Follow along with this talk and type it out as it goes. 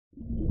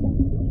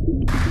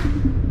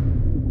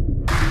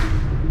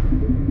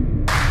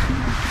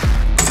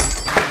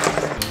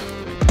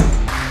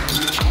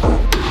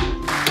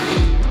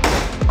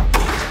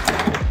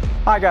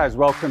Hi guys,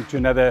 welcome to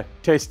another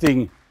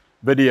testing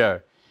video.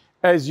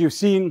 As you've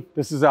seen,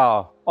 this is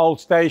our old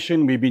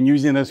station. We've been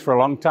using this for a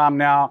long time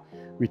now.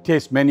 We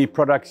test many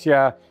products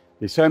here.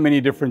 There's so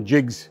many different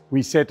jigs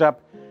we set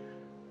up.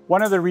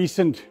 One of the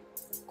recent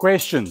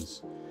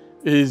questions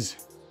is,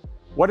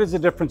 what is the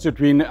difference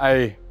between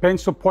a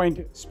pencil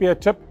point spear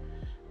tip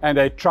and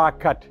a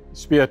tri-cut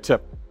spear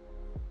tip?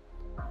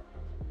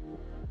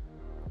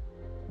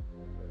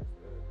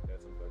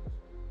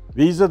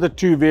 These are the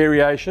two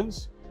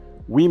variations.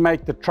 We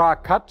make the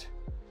tri-cut.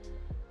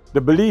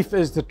 The belief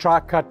is the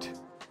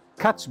tri-cut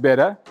cuts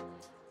better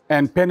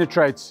and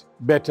penetrates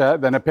better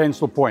than a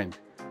pencil point.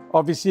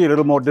 Obviously a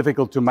little more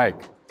difficult to make.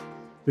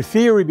 The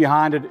theory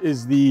behind it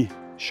is the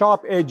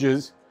sharp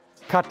edges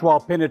cut while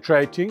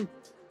penetrating,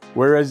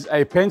 whereas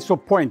a pencil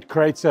point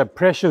creates a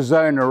pressure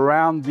zone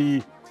around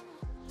the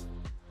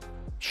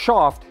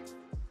shaft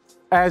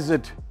as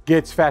it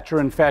gets fatter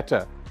and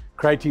fatter,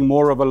 creating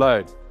more of a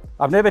load.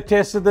 I've never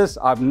tested this.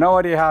 I have no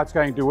idea how it's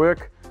going to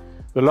work.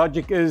 The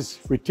logic is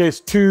we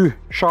test two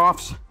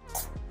shafts,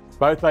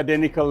 both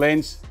identical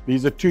lengths.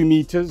 These are 2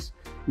 meters.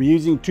 We're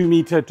using 2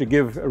 meters to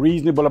give a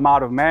reasonable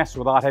amount of mass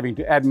without having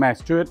to add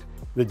mass to it.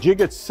 The jig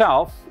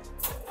itself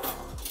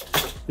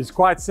is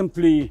quite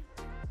simply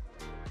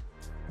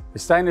a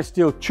stainless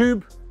steel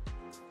tube.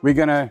 We're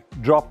going to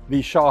drop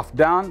the shaft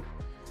down.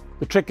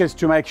 The trick is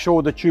to make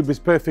sure the tube is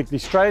perfectly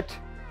straight.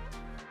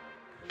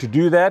 To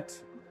do that,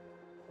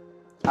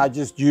 I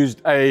just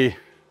used a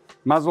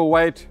muzzle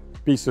weight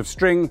piece of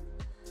string,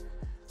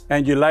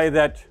 and you lay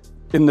that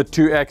in the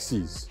 2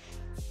 axes.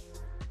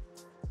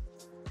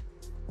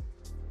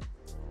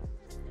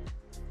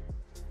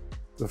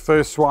 The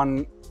first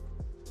one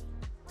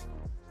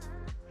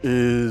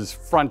is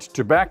front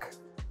to back,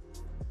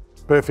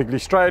 perfectly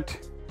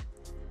straight.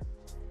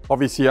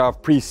 Obviously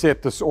I've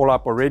preset this all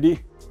up already.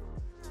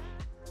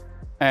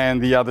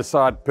 And the other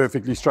side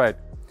perfectly straight.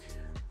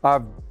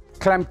 I've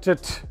clamped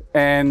it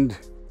and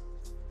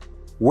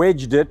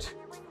wedged it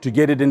to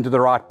get it into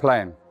the right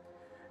plane.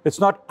 It's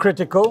not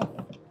critical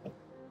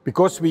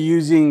because we're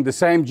using the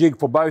same jig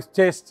for both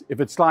tests.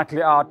 If it's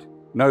slightly out,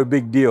 no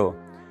big deal.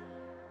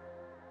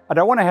 I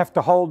don't want to have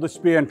to hold the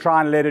spear and try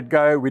and let it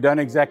go. We don't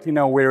exactly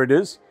know where it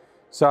is.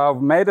 So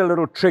I've made a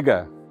little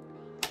trigger.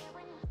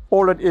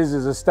 All it is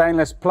a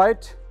stainless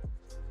plate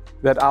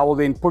that I will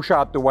then push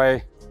out the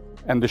way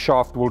and the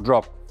shaft will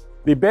drop.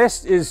 The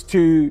best is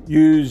to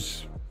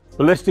use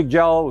ballistic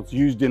gel. It's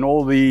used in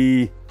all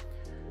the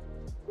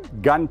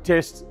gun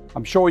tests.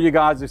 I'm sure you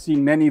guys have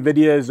seen many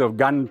videos of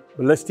gun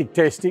ballistic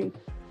testing.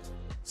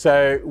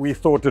 So we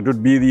thought it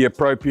would be the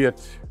appropriate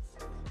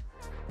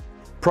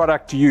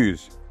product to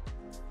use.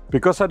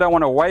 Because I don't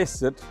want to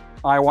waste it,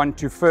 I want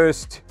to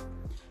first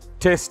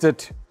test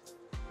it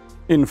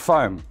in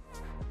foam.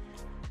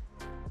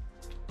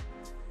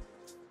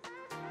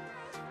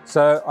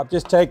 So I've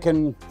just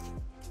taken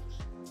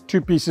 2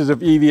 pieces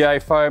of EVA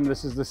foam.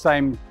 This is the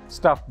same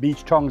stuff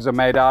beach tongs are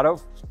made out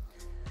of.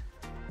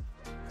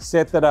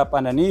 Set that up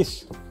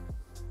underneath,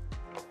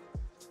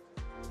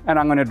 and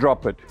I'm going to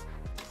drop it.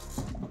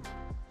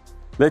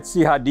 Let's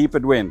see how deep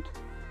it went.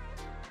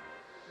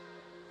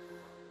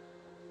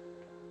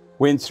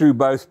 Went through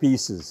both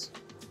pieces.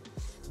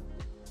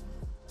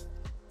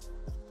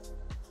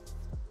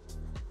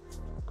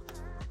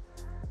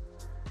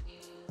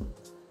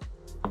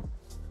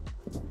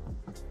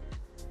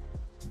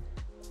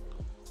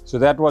 So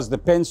that was the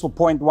pencil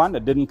point one.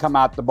 It didn't come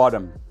out the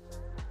bottom.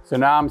 So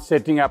now I'm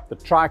setting up the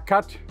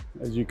tri-cut.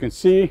 As you can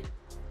see,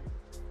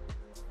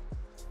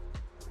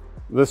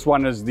 this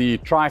one is the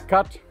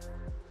tri-cut.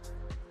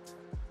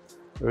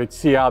 Let's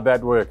see how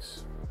that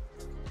works.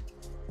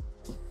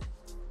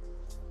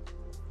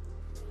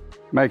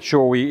 Make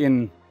sure we're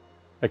in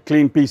a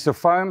clean piece of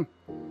foam.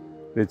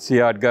 Let's see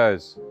how it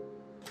goes.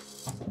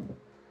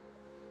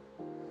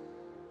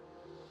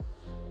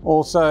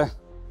 Also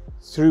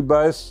through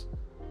both,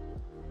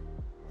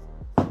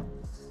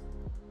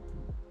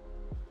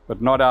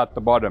 but not out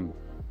the bottom.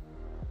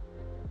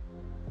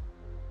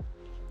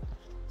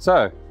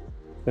 So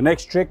the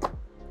next trick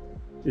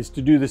is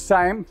to do the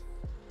same,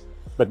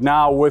 but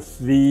now with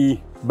the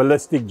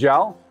ballistic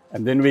gel,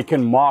 and then we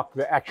can mark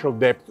the actual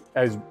depth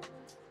as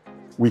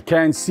we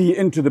can see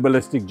into the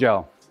ballistic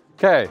gel.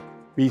 Okay,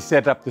 we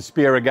set up the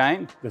spear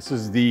again. This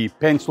is the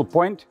pencil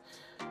point.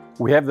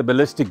 We have the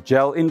ballistic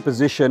gel in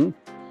position.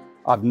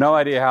 I've no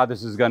idea how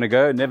this is going to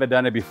go. Never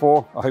done it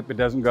before. I hope it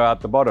doesn't go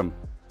out the bottom.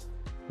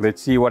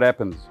 Let's see what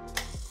happens.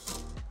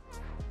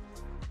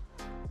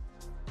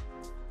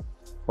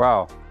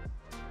 Wow,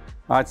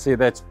 I'd say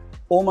that's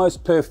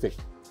almost perfect.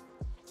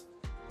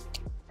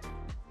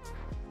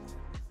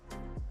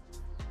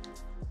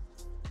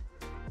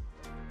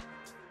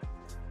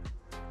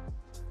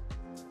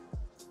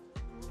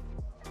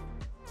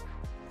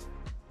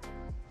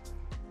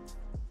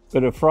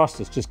 Bit of frost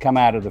has just come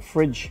out of the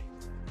fridge.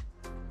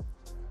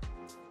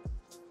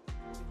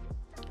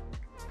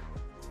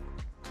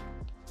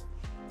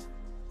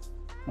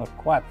 Not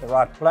quite the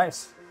right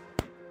place.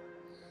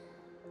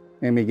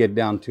 Let me get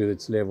down to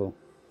its level.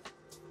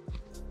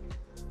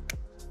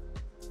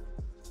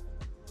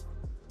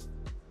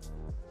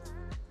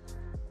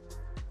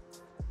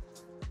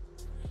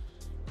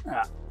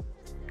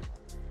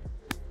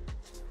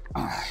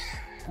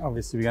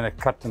 Obviously we're going to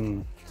cut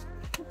and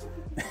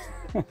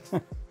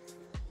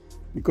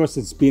because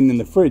it's been in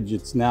the fridge,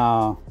 it's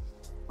now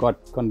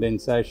got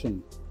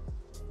condensation.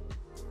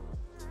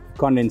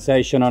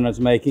 Condensation on it's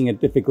making it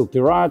difficult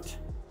to write.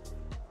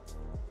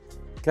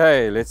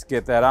 Okay, let's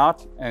get that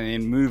out and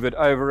then move it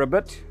over a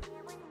bit.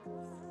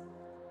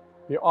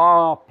 There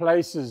are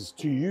places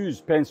to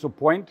use pencil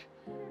point.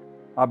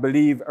 I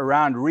believe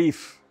around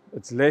reef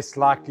it's less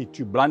likely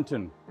to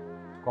blunten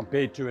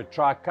compared to a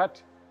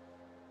tri-cut.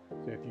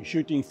 So if you're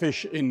shooting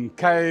fish in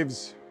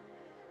caves,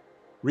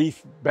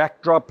 reef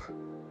backdrop,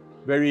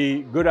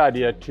 very good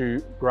idea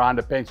to grind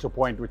a pencil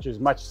point, which is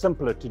much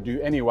simpler to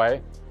do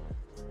anyway.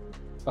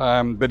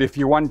 But if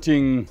you're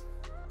wanting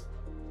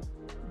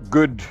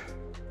good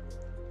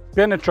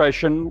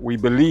penetration, we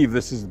believe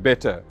this is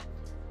better.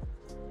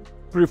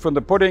 Proof of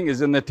the pudding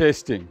is in the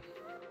testing.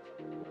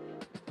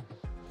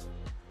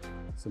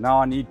 So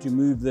now I need to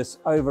move this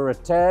over a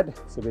tad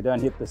so we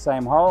don't hit the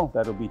same hole.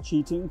 That'll be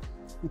cheating.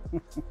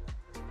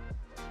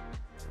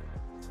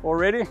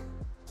 Already?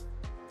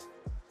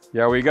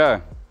 Here we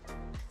go.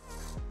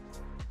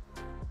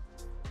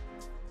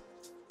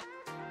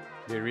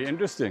 Very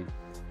interesting.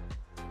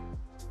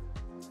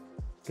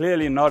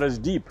 Clearly not as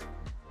deep.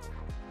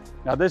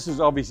 Now this is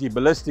obviously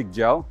ballistic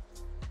gel.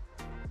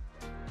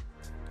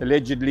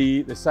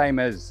 Allegedly the same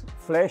as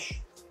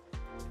flesh.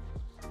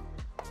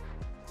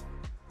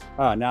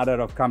 Now that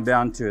I've come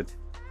down to it,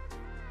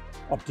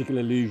 optical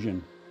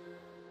illusion.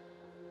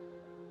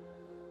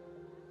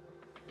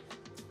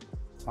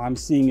 I'm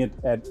seeing it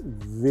at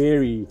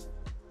very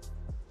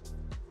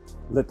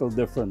little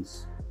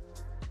difference.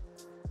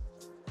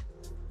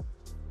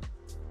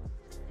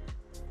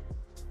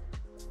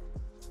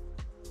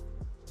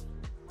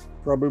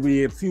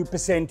 Probably a few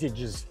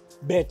percentages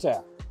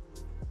better.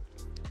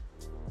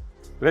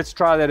 Let's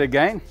try that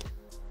again.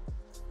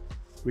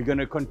 We're going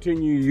to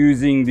continue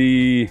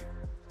using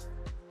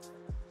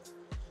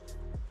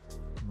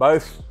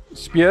both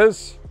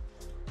spears,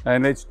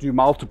 and let's do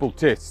multiple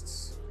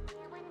tests.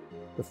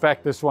 The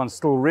fact this one's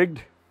still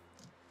rigged,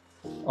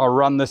 I'll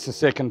run this a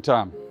second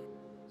time.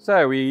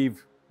 So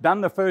we've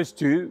done the first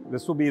two.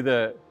 This will be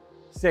the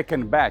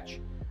second batch.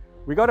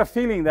 We got a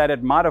feeling that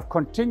it might have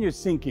continued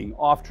sinking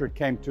after it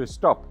came to a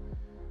stop.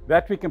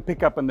 That we can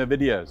pick up in the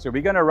video. So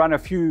we're going to run a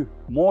few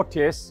more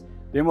tests,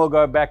 then we'll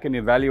go back and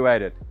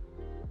evaluate it.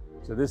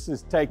 So this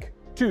is take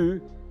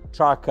 2,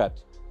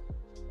 tri-cut.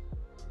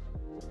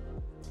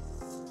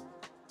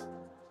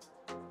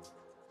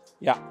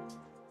 Yeah,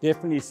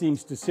 definitely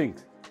seems to sink.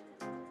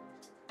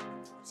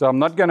 So I'm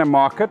not going to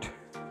mark it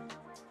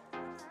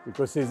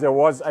because there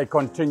was a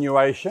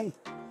continuation.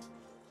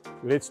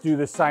 Let's do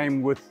the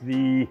same with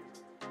the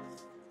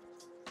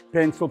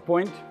pencil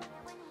point.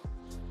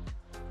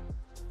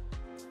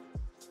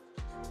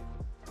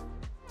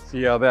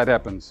 See how that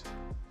happens.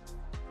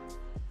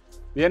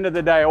 At the end of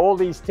the day, all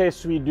these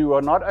tests we do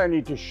are not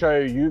only to show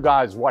you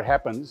guys what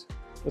happens,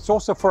 it's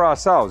also for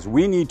ourselves.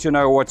 We need to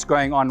know what's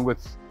going on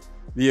with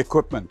the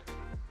equipment.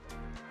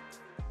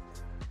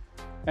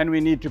 And we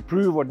need to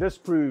prove or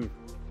disprove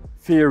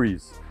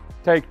theories.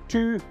 Take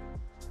 2,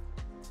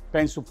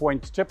 pencil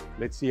point tip.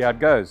 Let's see how it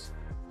goes.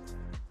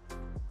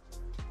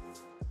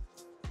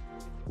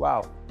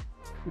 Wow.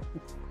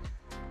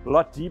 A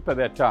lot deeper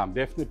that time,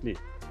 definitely.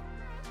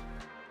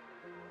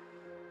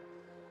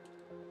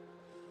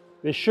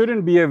 There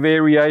shouldn't be a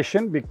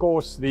variation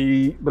because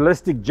the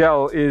ballistic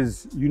gel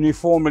is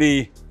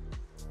uniformly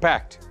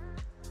packed.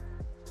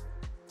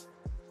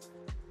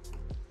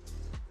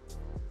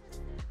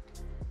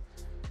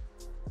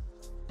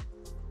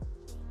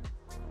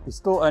 It's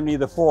still only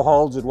the 4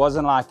 holes. It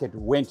wasn't like it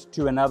went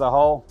to another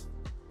hole.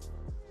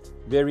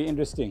 Very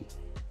interesting.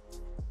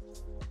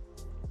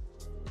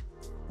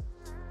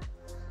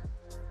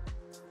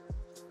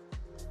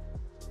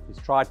 Let's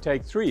try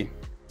take 3.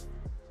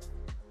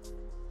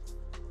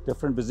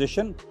 Different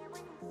position.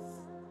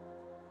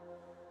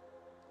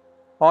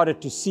 Harder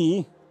to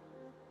see.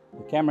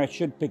 The camera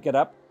should pick it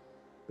up,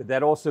 but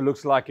that also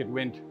looks like it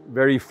went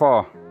very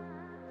far.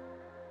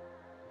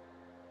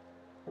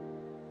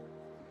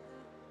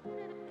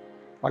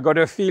 I got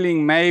a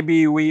feeling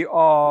maybe we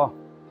are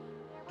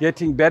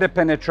getting better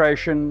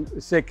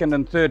penetration second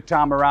and third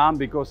time around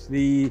because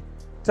the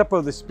tip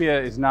of the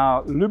spear is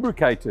now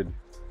lubricated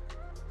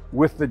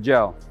with the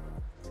gel.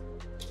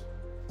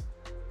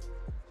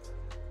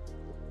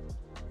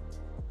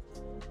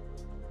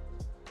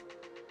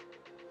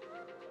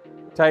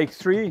 Take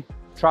 3,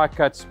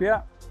 tri-cut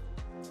spear.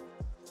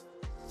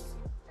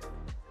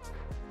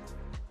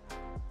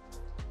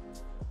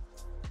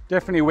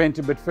 Definitely went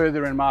a bit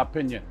further in my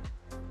opinion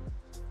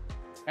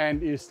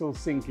and is still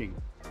sinking.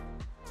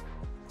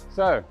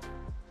 So,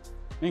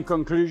 in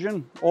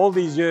conclusion, all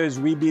these years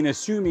we've been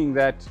assuming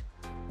that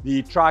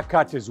the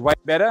tri-cut is way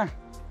better.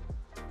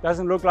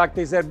 Doesn't look like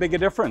there's that big a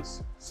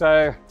difference.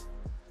 So,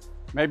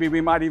 maybe we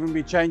might even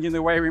be changing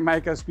the way we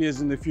make our spears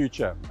in the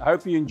future. I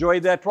hope you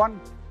enjoyed that one.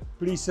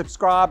 Please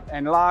subscribe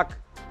and like,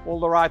 all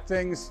the right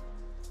things.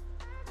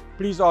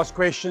 Please ask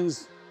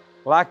questions.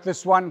 like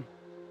this one,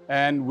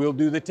 and we'll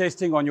do the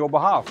testing on your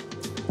behalf.